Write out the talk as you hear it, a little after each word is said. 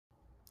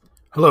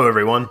Hello,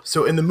 everyone.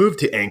 So in the move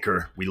to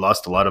Anchor, we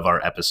lost a lot of our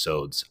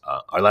episodes.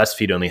 Our last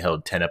feed only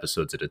held 10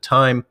 episodes at a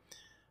time,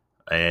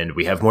 and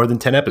we have more than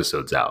 10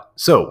 episodes out.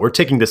 So we're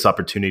taking this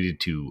opportunity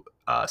to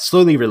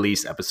slowly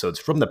release episodes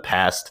from the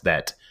past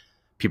that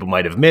people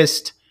might have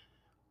missed,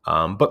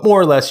 but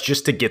more or less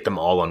just to get them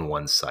all on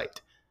one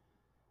site.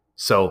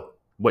 So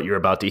what you're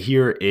about to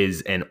hear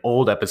is an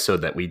old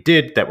episode that we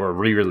did that we're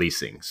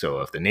re-releasing. So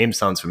if the name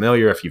sounds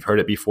familiar, if you've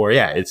heard it before,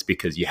 yeah, it's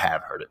because you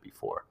have heard it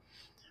before.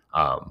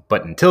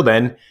 But until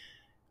then,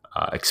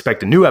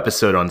 expect a new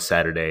episode on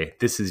Saturday.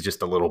 This is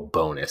just a little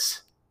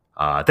bonus.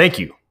 Thank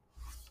you.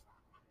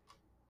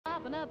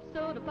 An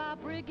episode of Pop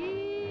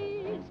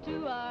Ricky's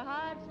to our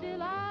heart's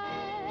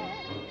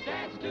delight.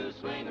 Dance to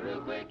swing the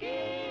real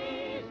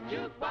quickies,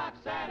 Jukebox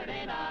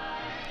Saturday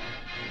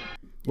night.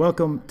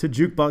 Welcome to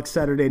Jukebox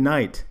Saturday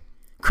Night.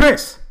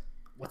 Chris,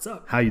 What's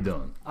up? how you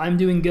doing? I'm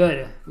doing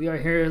good. We are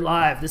here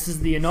live. This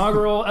is the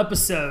inaugural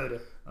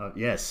episode.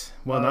 Yes.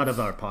 Well, not of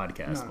our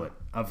podcast, but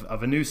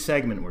of a new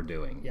segment we're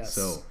doing. Yes.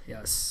 So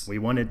yes. we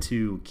wanted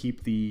to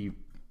keep the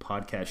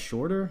podcast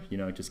shorter,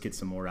 just get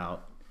some more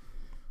out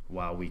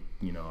while we,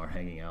 are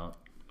hanging out.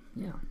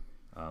 Yeah.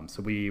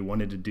 So we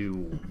wanted to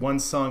do one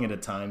song at a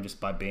time, just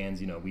by bands,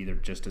 we either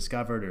just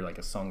discovered or like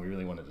a song we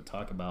really wanted to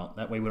talk about.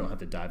 That way we don't have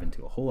to dive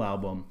into a whole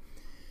album.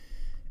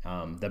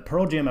 The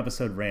Pearl Jam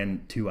episode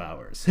ran 2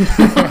 hours.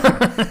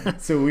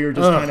 So we were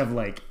just kind of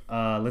like,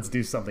 let's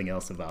do something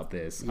else about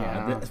this.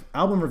 Yeah. The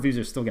album reviews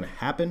are still going to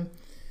happen,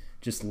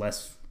 just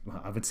less,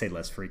 I would say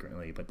less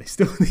frequently, but they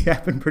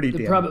happen pretty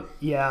damn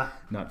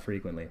not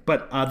frequently.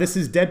 But this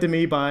is Dead to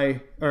Me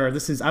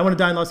this is I Want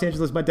to Die in Los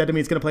Angeles by Dead to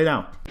Me. It's going to play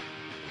now.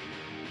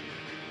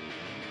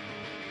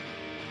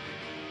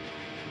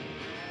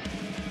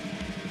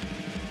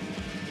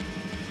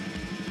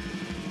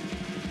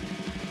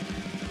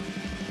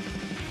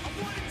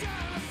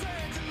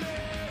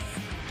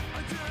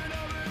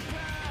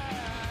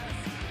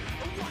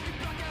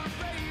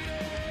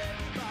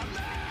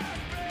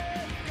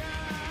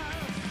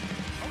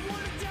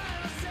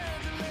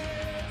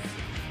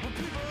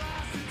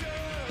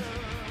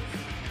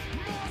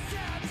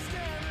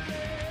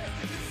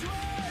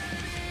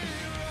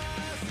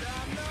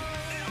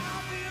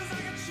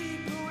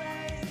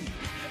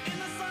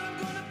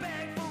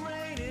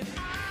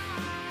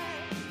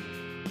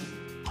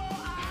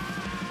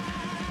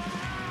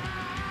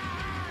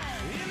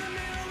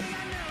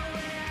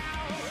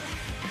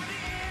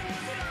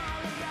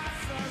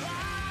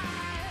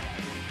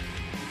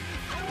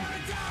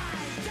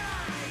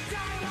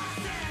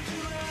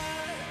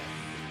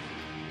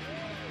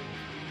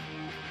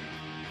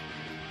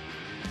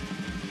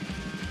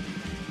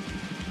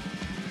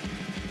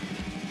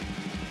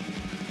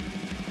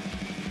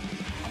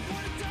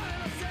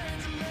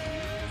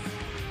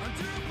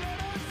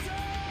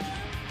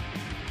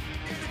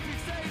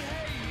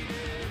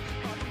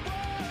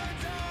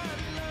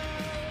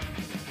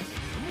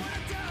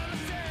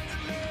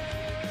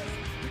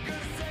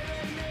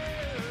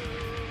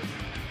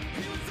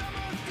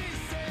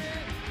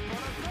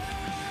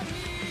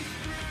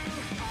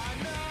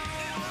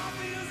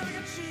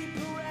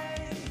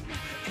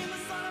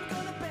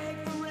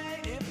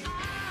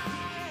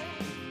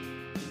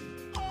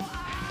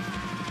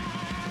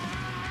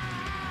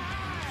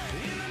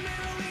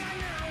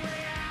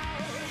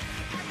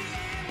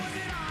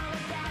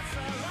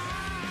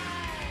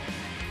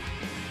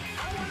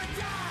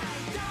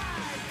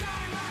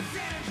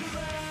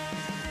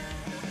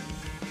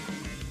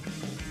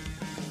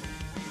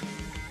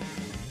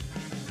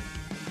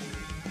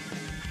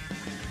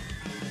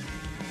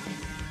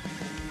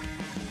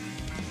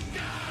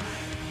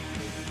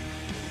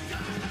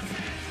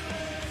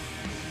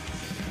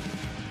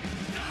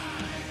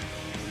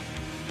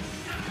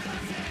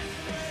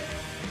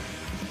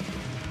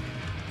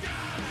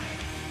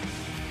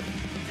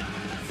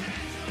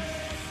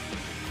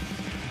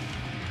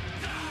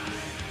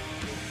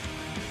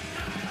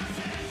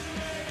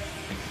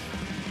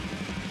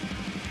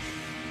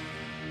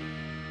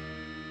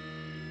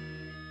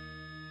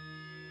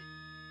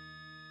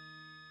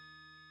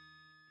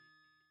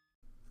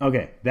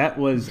 Okay, that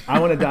was I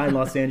Want to Die in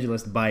Los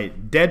Angeles by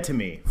Dead to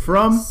Me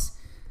from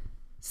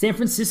San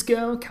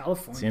Francisco,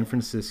 California. San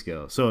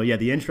Francisco. So yeah,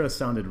 the intro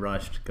sounded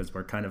rushed because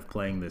we're kind of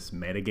playing this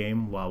meta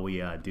game while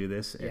we do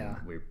this, and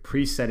we're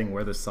presetting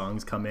where the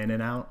songs come in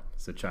and out.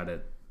 So try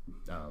to.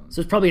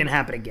 So it's probably gonna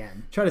happen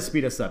again. Try to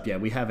speed us up. Yeah,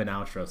 we have an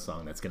outro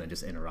song that's gonna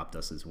just interrupt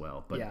us as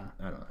well. But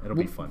I don't know. It'll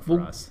be fun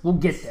for us. We'll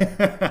get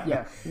there.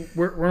 Yeah,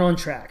 we're on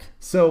track.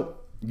 So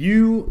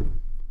you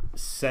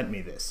sent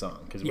me this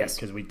song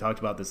because we talked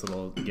about this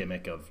little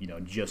gimmick of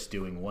just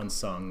doing one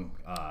song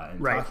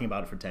and talking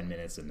about it for 10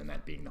 minutes and then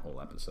that being the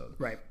whole episode.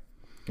 Right.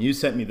 You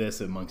sent me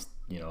this amongst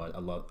a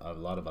lot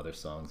of other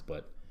songs,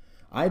 but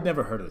I had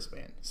never heard of this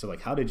band. So like,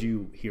 how did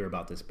you hear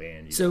about this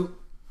band? So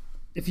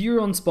if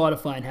you're on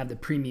Spotify and have the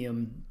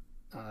premium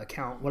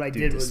account, what I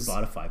did was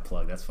Spotify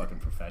plug. That's fucking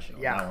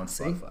professional. Yeah, now on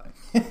see?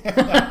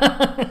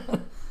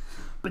 Spotify.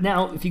 But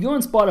now, if you go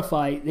on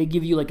Spotify, they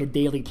give you like a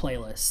daily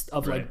playlist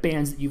of like Right.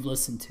 bands that you've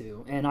listened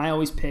to, and I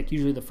always pick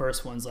usually the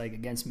first ones, like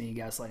Against Me,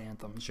 Gaslight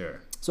Anthem.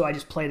 Sure. So I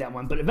just play that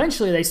one. But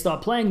eventually, they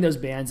stop playing those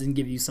bands and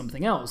give you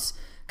something else,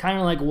 kind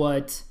of like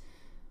what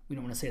we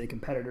don't want to say the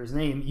competitor's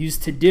name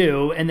used to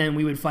do, and then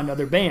we would find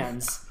other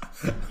bands.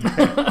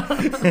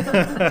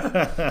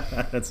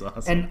 That's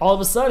awesome. And all of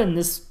a sudden,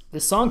 this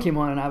song came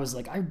on, and I was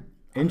like,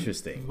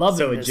 Interesting. loving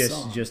so it this just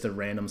song. just a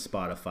random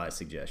Spotify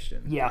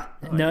suggestion. yeah,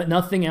 no,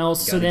 nothing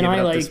else. So Gotta then give it I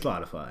up like. to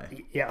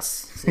Spotify. Yes.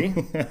 See?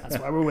 That's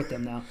why we're with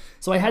them now.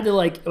 So I had to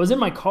like, it was in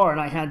my car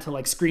and I had to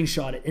like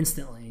screenshot it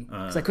instantly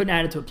because I couldn't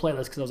add it to a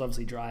playlist because I was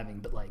obviously driving,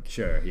 but like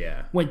Sure.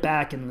 Yeah. went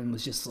back and then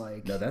was just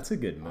like, No, that's a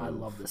good move. I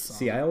love this song.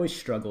 See, I always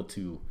struggle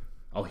to.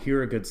 I'll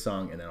hear a good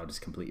song and then I'll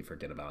just completely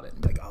forget about it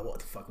and be like, oh, what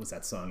the fuck was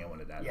that song I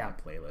wanted to add Yeah. to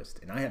my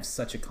playlist? And I have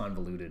such a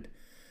convoluted.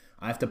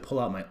 I have to pull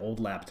out my old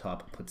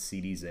laptop, put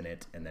CDs in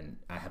it, and then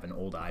I have an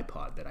old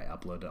iPod that I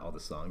uploaded all the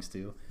songs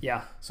to.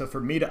 yeah. So for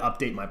me to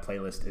update my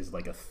playlist is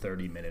like a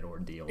 30-minute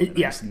ordeal. It- and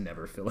yeah. I just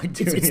never feel like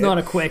doing It's it. not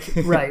a quick,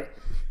 right.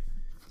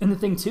 And the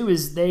thing too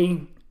is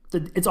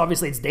it's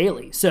obviously it's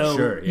daily. So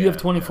Sure, you have yeah,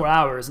 24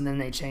 hours and then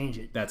they change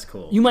it. That's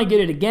cool. You might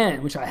get it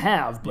again, which I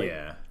have, but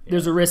Yeah,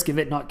 there's a risk of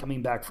it not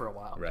coming back for a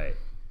while. Right.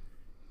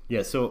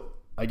 Yeah, so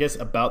I guess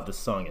about the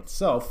song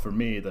itself, for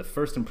me, the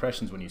first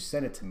impressions when you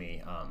sent it to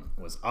me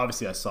was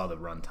obviously I saw the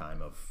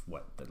runtime of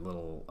a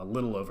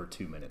little over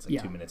 2 minutes, like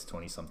Yeah. 2 minutes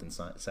 20-something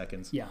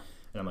seconds. Yeah.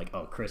 And I'm like,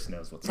 oh, Chris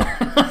knows what's up.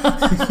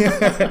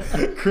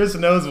 Chris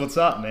knows what's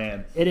up,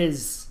 man. It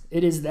is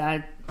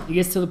that it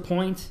gets to the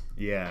point.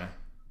 Yeah.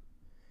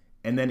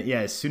 And then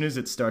as soon as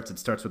it starts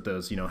with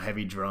those,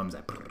 heavy drums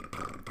that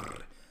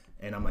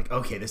and I'm like,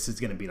 okay, this is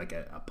gonna be like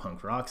a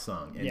punk rock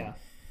song. And Yeah.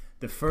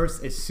 the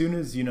first, as soon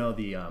as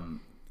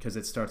because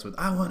it starts with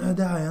I wanna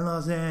die in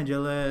Los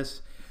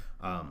Angeles,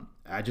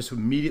 I just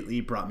immediately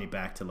brought me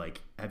back to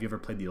like, have you ever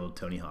played the old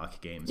Tony Hawk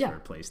games Yeah. for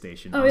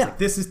PlayStation? Oh, I was yeah. like,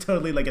 this is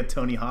totally like a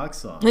Tony Hawk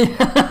song.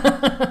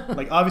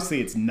 Like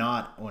obviously it's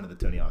not one of the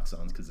Tony Hawk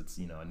songs because it's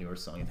a newer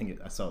song. I think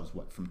I saw it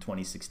was from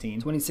 2016.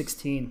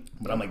 2016.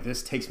 But I'm like,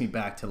 this takes me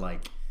back to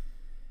like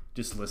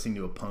just listening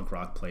to a punk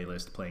rock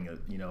playlist, playing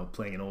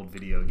an old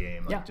video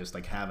game, like Yeah. just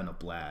like having a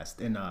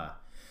blast. And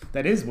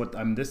that is what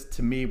this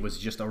to me was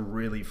just a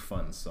really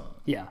fun song.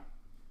 Yeah.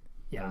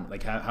 Yeah.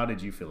 Like how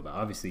did you feel about it?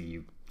 Obviously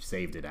you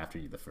saved it after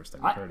the first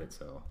time you heard it,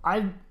 so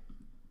I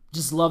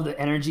just love the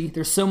energy.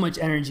 There's so much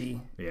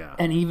energy. yeah.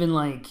 And even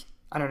like,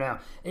 I don't know,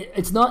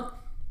 it's not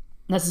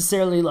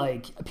necessarily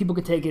like people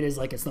could take it as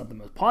like it's not the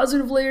most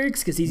positive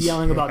lyrics because he's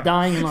yelling about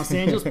dying in Los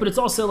Angeles, but it's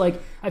also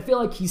like I feel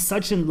like he's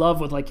such in love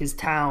with like his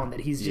town that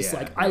he's just Yeah,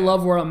 like I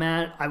love where I'm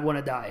at. I want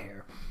to die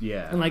here.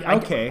 Yeah. And like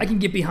okay. I can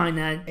get behind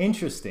that.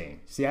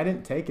 Interesting. See, I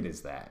didn't take it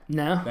as that.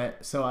 No.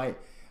 So I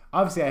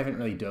haven't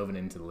really dove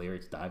into the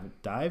lyrics.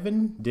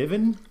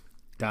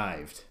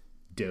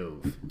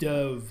 Dove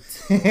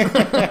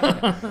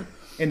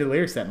into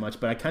lyrics that much,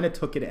 but I kind of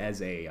took it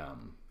as a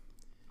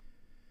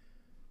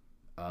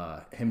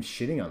him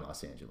shitting on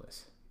Los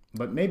Angeles.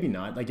 But maybe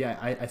not. Like, yeah,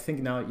 I think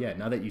now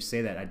that you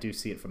say that, I do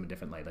see it from a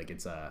different light. Like,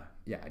 it's I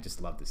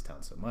just love this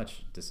town so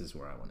much. This is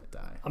where I want to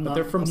die. But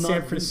they're from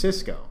San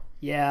Francisco.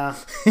 Yeah.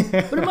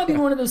 But it might be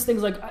one of those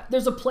things like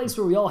there's a place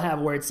where we all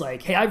have where it's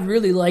like, hey, I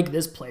really like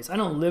this place. I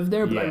don't live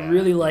there, but I Yeah,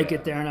 really like yeah.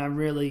 it there, and I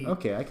really.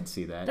 Okay, I can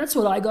see that. That's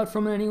what I got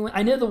from it anyway.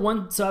 I know the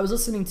one. So I was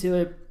listening to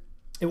it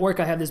at work.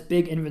 I have this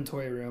big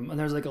inventory room, and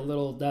there's like a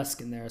little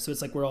desk in there. So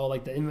it's like we're all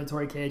like the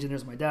inventory cage, and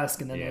there's my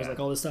desk, and then there's Yeah. like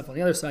all this stuff on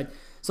the other side.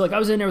 So like I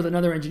was in there with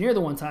another engineer the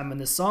one time, and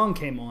this song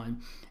came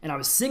on, and I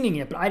was singing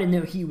it, but I didn't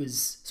know he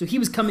was. So he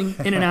was coming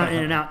in and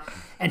out,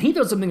 and he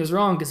thought something was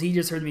wrong because he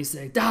just heard me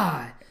say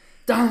 "die."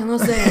 Die in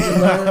Los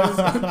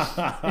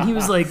Angeles. And he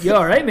was like, "You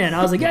all right, man?"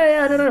 I was like,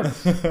 yeah, no.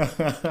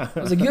 I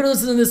was like, "You gotta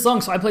listen to this song."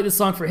 So I played this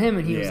song for him,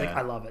 and he was like,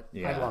 "I love it.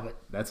 I love it."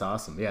 That's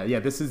awesome. Yeah.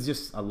 This is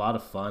just a lot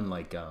of fun.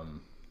 Like,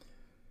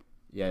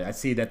 I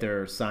see that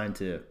they're signed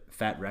to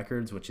Fat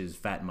Records, which is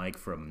Fat Mike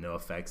from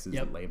NoFX is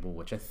the label,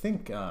 which I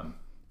think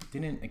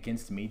didn't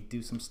Against Me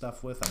do some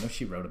stuff with. I know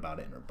she wrote about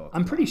it in her book.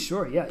 I'm pretty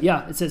sure.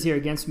 Yeah. It says here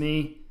Against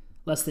Me,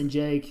 Less Than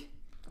Jake.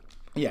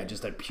 Yeah,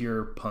 just a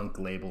pure punk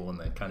label, and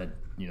then kind of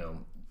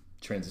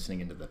transitioning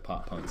into the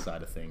pop punk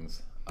side of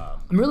things.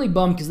 I'm really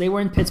bummed because they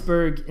were in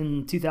Pittsburgh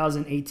in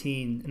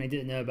 2018, and I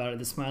didn't know about it.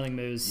 The Smiling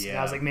Moose. Yeah. And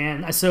I was like,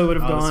 man, I so would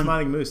have The gone.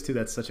 Smiling Moose too.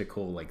 That's such a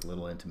cool, like,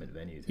 little intimate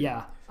venue. Too.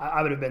 Yeah,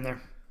 I would have been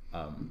there.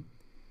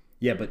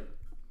 Yeah, but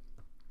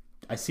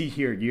I see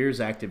here years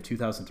active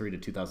 2003 to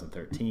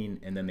 2013,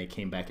 and then they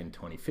came back in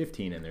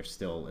 2015, and it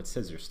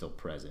says they're still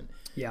present.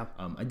 Yeah.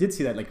 I did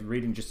see that, like,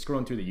 just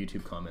scrolling through the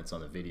YouTube comments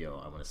on the video.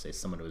 I want to say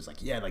someone was like,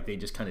 yeah, like they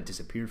just kind of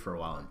disappeared for a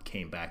while and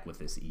came back with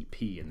this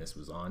EP, and this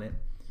was on it,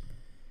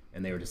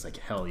 and they were just like,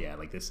 hell yeah,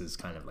 like this is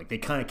kind of like they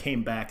kind of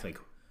came back like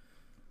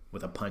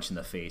with a punch in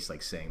the face,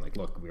 like saying like,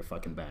 look, we're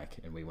fucking back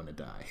and we want to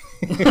die.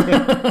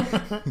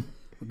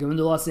 We're going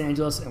to Los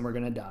Angeles, and we're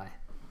gonna die.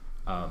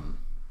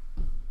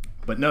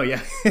 But no,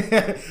 yeah.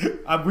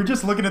 We're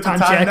just looking at the Time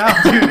time check.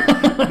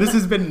 now, dude. This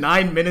has been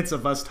 9 minutes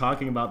of us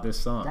talking about this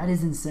song. That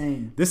is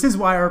insane. This is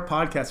why our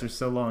podcasts are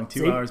so long,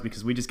 2 See? hours,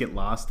 because we just get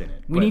lost in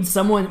it. We need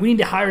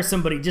to hire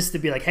somebody just to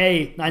be like,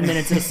 hey, 9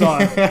 minutes in a song.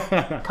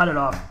 Cut it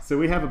off. So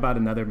we have about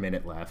another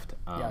minute left.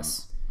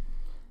 Yes.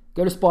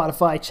 Go to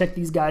Spotify, check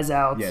these guys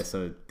out. Yeah,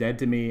 so Dead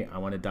to Me, I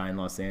Want to Die in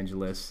Los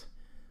Angeles.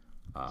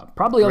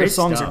 Probably other Great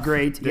songs stuff. are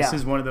great. This yeah.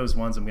 is one of those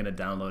ones I'm going to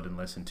download and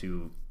listen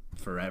to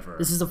forever.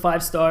 This is a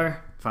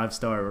 5-star.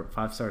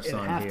 Five-star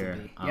song have to here.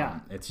 be, yeah.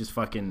 It's just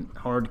fucking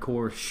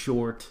hardcore,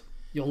 short.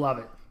 You'll love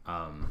it.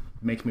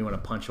 Makes me want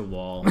to punch a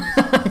wall.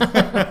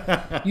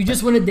 You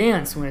just want to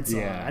dance when it's on.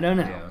 Yeah, I don't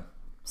know. yeah.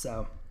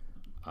 So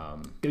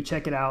go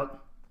check it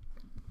out.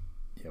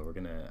 Yeah,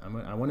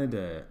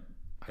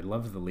 I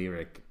love the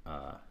lyric.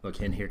 Look,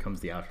 and here comes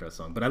the outro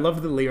song. But I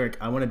love the lyric,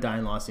 I want to die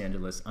in Los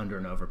Angeles under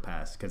an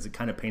overpass, because it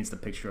kind of paints the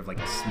picture of like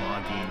a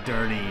smoggy,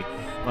 dirty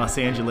Los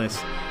Angeles.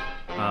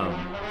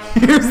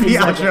 Here's the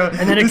outro.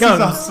 And then it This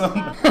comes. is awesome.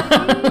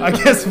 I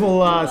guess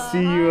we'll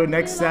see you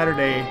next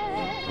Saturday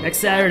Next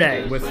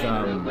Saturday. with,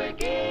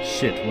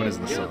 shit, what is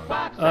the song?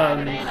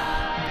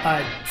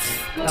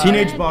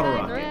 Teenage Bottle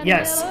Rocket.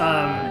 Yes.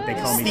 They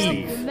call me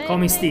Steve. Call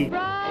me Steve.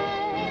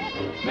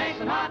 Make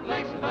some hot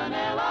licks of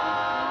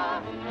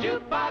vanilla.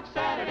 Jukebox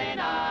Saturday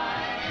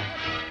night.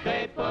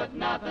 They put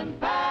nothing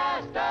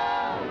past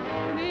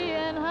us. Me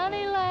and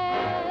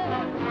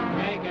Honeyland.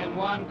 Making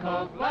one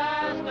Coke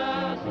last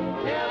us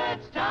till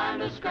it's time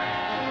to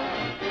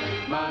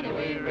scratch. Money,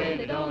 we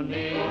really don't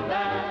need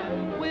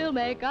that. We'll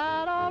make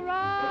out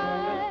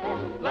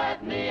alright.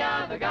 Letting the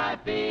other guy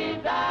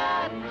feed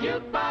that.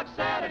 Jukebox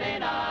Saturday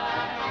night.